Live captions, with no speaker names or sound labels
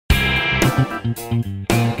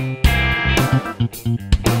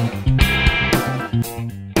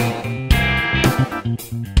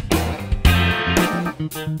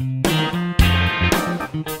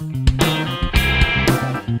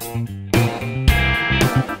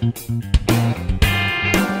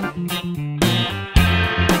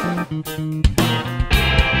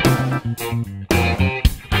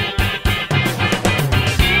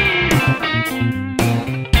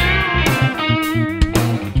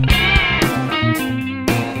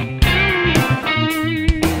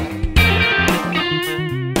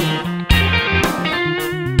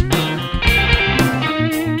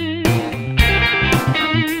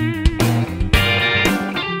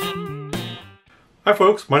Hi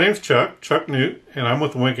folks, my name's Chuck Newt, and I'm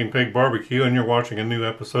with the Winking Pig Barbecue, and you're watching a new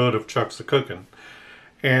episode of Chuck's A-Cookin'.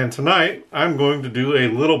 And tonight I'm going to do a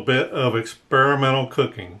little bit of experimental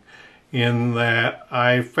cooking, in that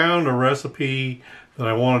I found a recipe that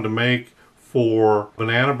I wanted to make for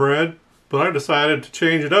banana bread, but I decided to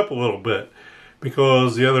change it up a little bit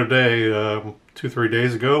because the other day, 2-3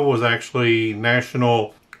 days ago, was actually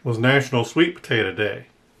National Sweet Potato Day.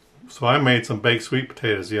 So I made some baked sweet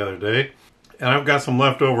potatoes the other day. And I've got some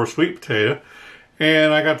leftover sweet potato,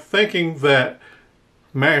 and I got thinking that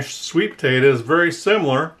mashed sweet potato is very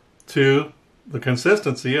similar to the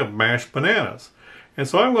consistency of mashed bananas. And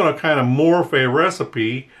so I'm going to kind of morph a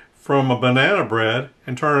recipe from a banana bread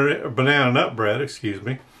and banana nut bread, excuse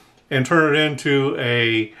me, and turn it into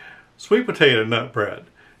a sweet potato nut bread.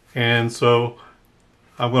 And so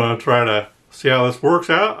I'm going to try to see how this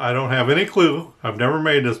works out. I don't have any clue. I've never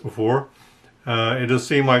made this before. It just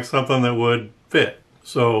seemed like something that would fit.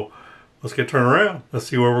 So let's get turned around. Let's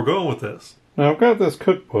see where we're going with this. Now I've got this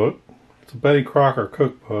cookbook. It's a Betty Crocker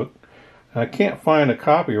cookbook. I can't find a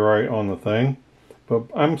copyright on the thing, but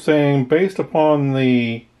I'm saying based upon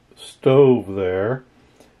the stove there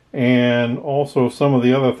and also some of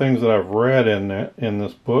the other things that I've read in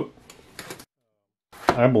this book,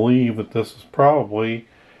 I believe that this is probably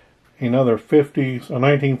another 1950s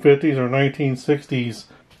or 1960s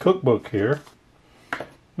cookbook here.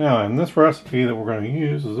 Now, in this recipe that we're going to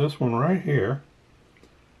use is this one right here.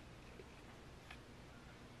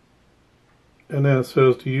 And then it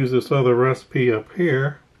says to use this other recipe up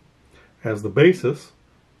here as the basis.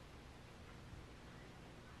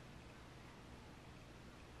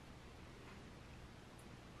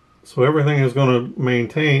 So everything is going to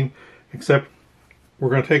maintain, except we're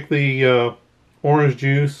going to take the orange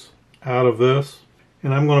juice out of this,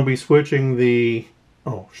 and I'm going to be switching the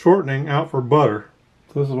shortening out for butter.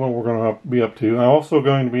 So this is what we're going to be up to. I'm also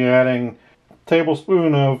going to be adding a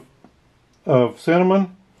tablespoon of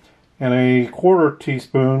cinnamon and a 1/4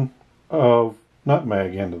 teaspoon of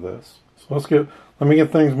nutmeg into this. So let me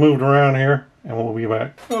get things moved around here, and we'll be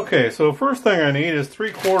back. Okay, so first thing I need is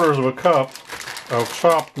 3/4 of a cup of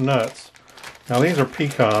chopped nuts. Now these are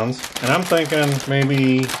pecans, and I'm thinking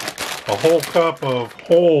maybe a whole cup of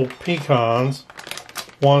whole pecans,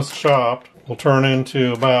 once chopped, will turn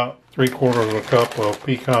into about 3/4 of a cup of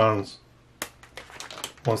pecans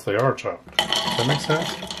once they are chopped. Does that make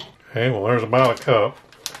sense? Okay, well there's about a cup.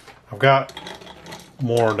 I've got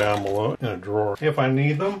more down below in a drawer if I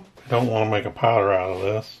need them. I don't want to make a powder out of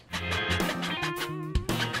this.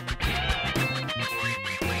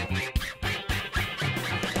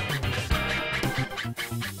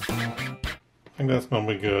 I think that's going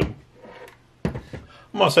to be good.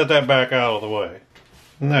 I'm going to set that back out of the way.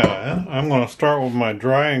 Now, I'm going to start with my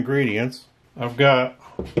dry ingredients. I've got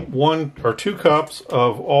 1 or 2 cups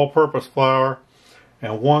of all-purpose flour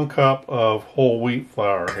and 1 cup of whole wheat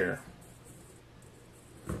flour here.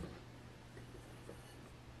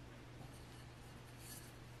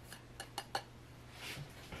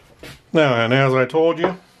 Now, and as I told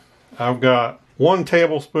you, I've got 1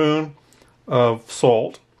 tablespoon of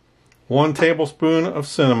salt, 1 tablespoon of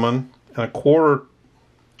cinnamon, and a 1/4,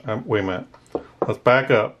 wait a minute. Let's back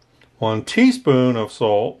up. 1 teaspoon of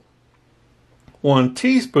salt, 1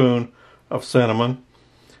 teaspoon of cinnamon,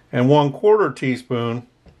 and 1/4 teaspoon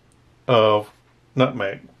of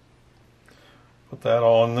nutmeg. Put that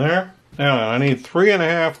all in there. Now I need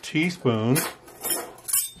 3½ teaspoons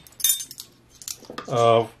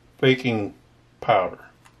of baking powder,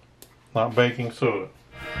 not baking soda.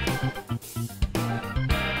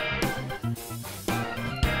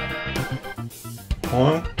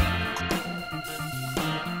 One,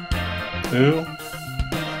 2,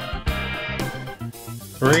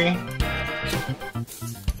 3,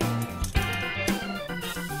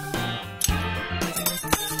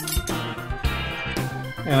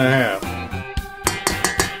 and a half.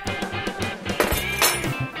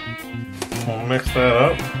 We'll mix that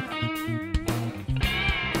up.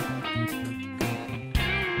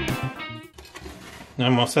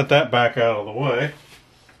 I'm going to set that back out of the way.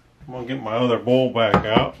 I'm going to get my other bowl back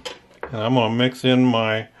out, and I'm going to mix in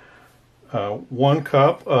my 1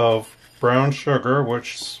 cup of brown sugar,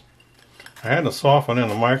 which I had to soften in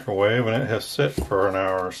the microwave, and it has sit for an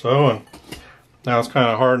hour or so, and now it's kind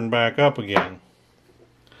of hardened back up again.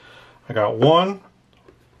 I got 1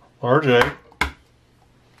 large egg,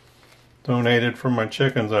 donated from my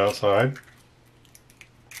chickens outside,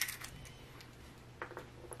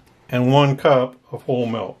 and 1 cup of whole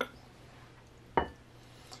milk.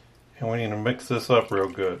 And we need to mix this up real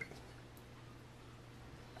good.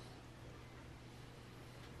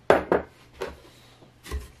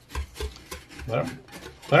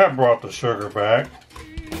 That brought the sugar back.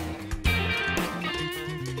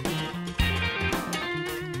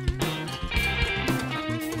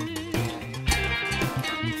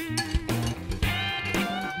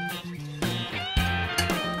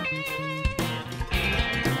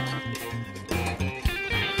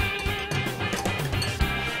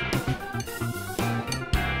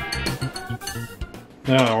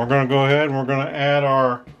 Now we're going to go ahead and we're going to add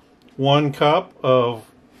our 1 cup of,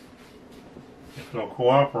 if it'll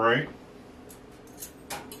cooperate,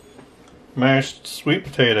 mashed sweet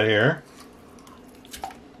potato here.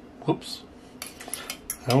 Whoops.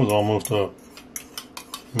 That was almost a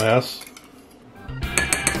mess.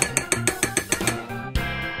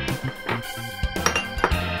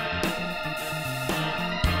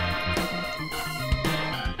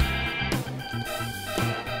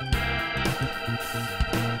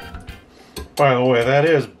 By the way, that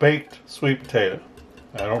is baked sweet potato.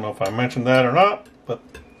 I don't know if I mentioned that or not, but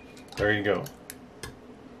there you go.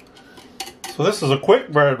 So this is a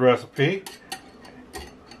quick bread recipe,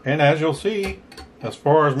 and as you'll see, as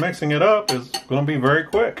far as mixing it up, is going to be very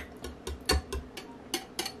quick.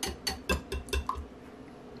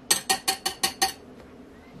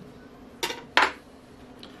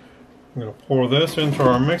 I'm going to pour this into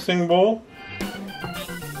our mixing bowl.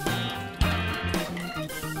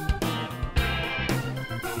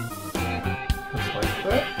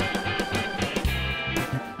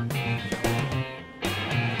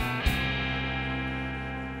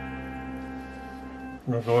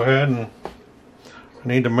 I'm going to go ahead and I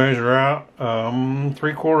need to measure out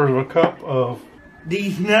 3/4 of a cup of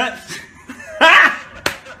these nuts.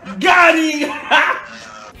 Got him!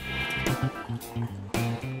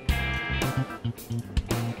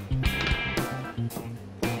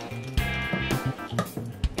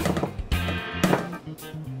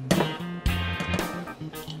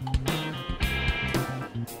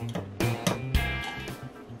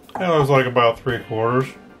 That looks like about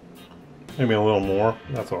 3/4. Maybe a little more.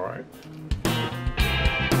 That's all right.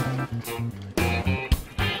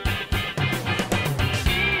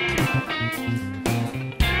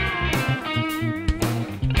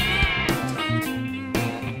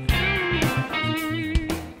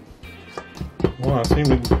 Well, I seem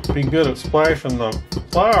to be good at splashing the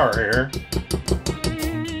flour here.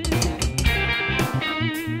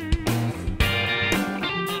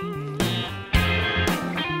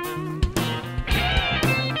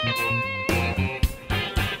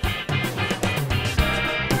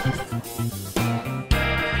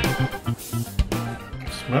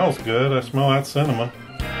 Smells good. I smell that cinnamon.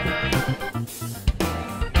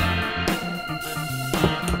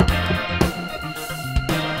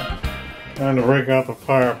 Trying to break out the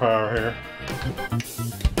firepower here.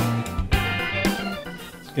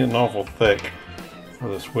 It's getting awful thick for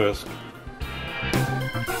this whisk.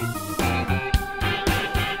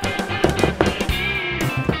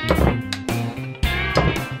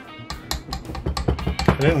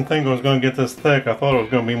 I didn't think it was going to get this thick. I thought it was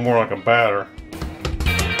going to be more like a batter.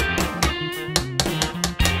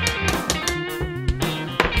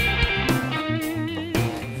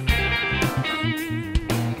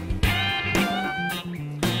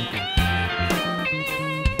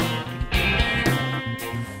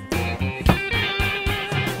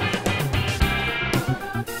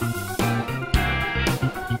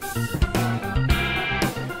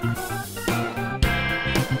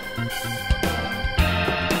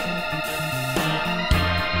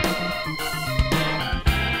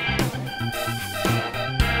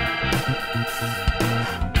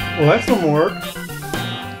 Well, that's some work.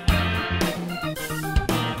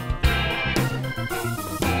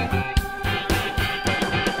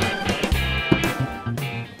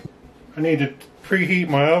 I need to preheat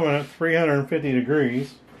my oven at 350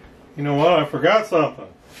 degrees. You know what? I forgot something.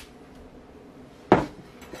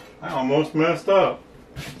 I almost messed up.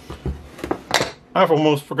 I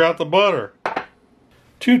almost forgot the butter.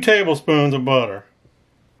 2 tablespoons of butter.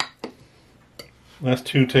 That's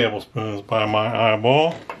 2 tablespoons by my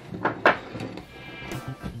eyeball.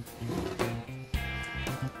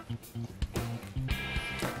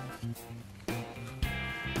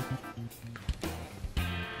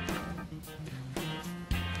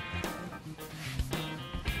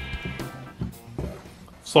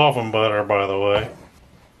 Softened butter, by the way.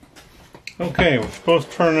 Okay, we're supposed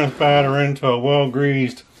to turn this batter into a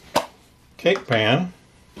well-greased cake pan.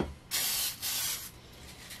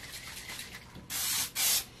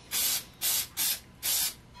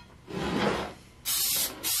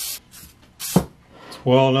 It's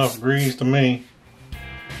well enough greased to me.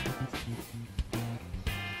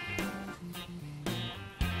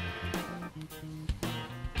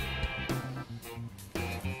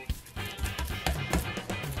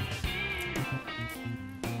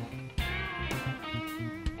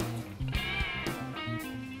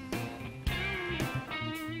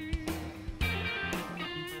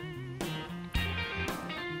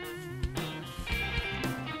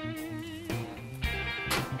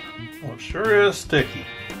 Well, it sure is sticky.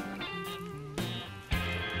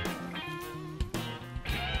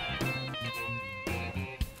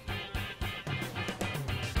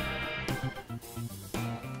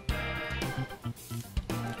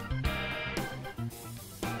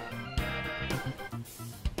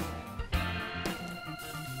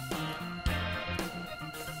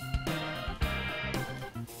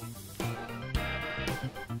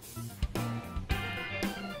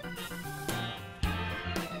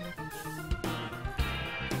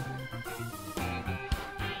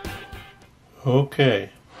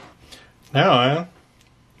 Okay, now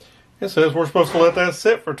it says we're supposed to let that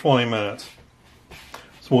sit for 20 minutes.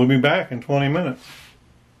 So we'll be back in 20 minutes.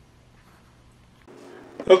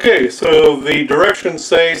 Okay, so the directions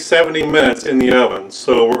say 70 minutes in the oven.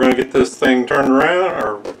 So we're going to get this thing turned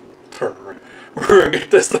around, we're going to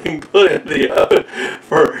get this thing put in the oven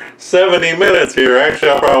for 70 minutes here.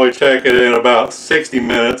 Actually, I'll probably check it in about 60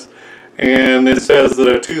 minutes. And it says that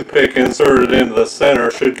a toothpick inserted into the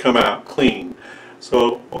center should come out clean.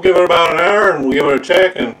 So we'll give it about an hour and we'll give it a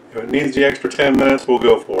check, and if it needs the extra 10 minutes, we'll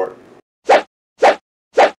go for it.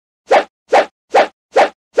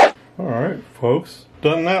 Alright folks,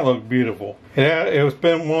 doesn't that look beautiful? It's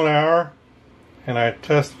been 1 hour and I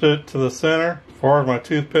tested it to the center as far as my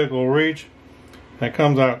toothpick will reach, and it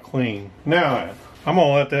comes out clean. Now I'm going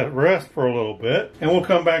to let that rest for a little bit and we'll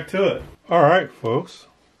come back to it. Alright folks.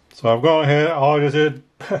 So I've gone ahead, all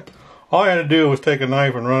I had to do was take a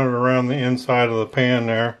knife and run it around the inside of the pan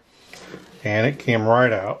there, and it came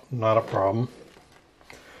right out, not a problem.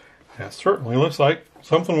 That certainly looks like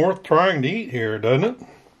something worth trying to eat here, doesn't it?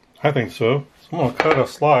 I think so. So I'm going to cut a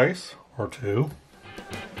slice or two.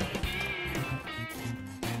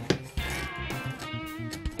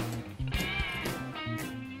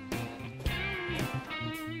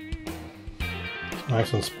 It's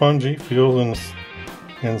nice and spongy, feels in the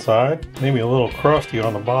inside, maybe a little crusty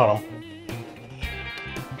on the bottom.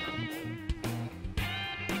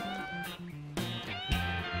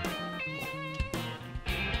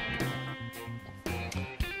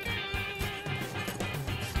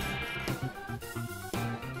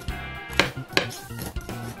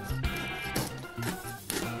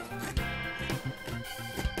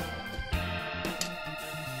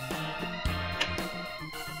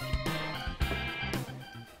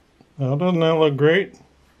 Now, doesn't that look great?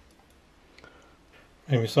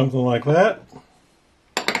 Maybe something like that.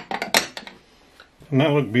 Doesn't that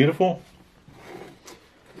look beautiful?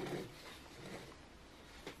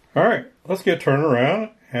 Alright, let's get turned around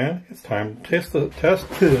and it's time to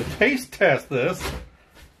taste test this.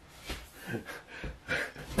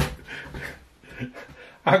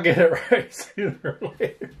 I'll get it right sooner or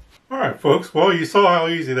later. Alright folks, well you saw how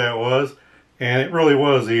easy that was, and it really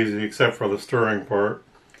was easy except for the stirring part.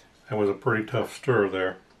 That was a pretty tough stir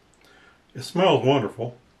there. It smells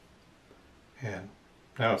wonderful, and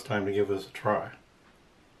now it's time to give this a try.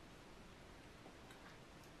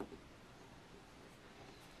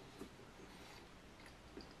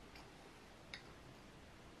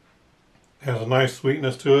 It has a nice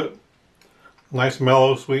sweetness to it, nice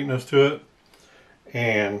mellow sweetness to it,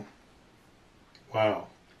 and wow,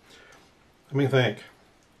 let me think,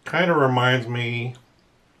 kind of reminds me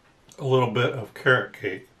a little bit of carrot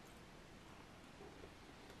cake.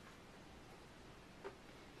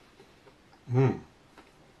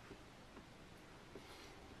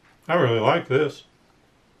 I really like this.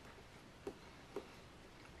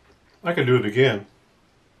 I could do it again.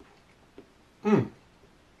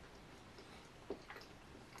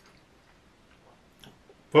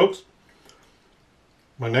 Folks,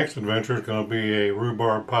 my next adventure is going to be a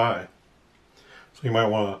rhubarb pie. So you might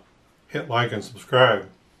want to hit like and subscribe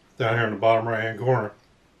down here in the bottom right hand corner.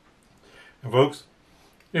 And folks,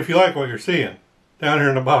 if you like what you're seeing down here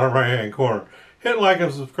in the bottom right hand corner, hit like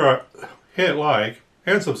and subscribe,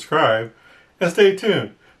 and stay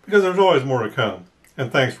tuned because there's always more to come.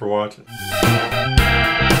 And thanks for watching.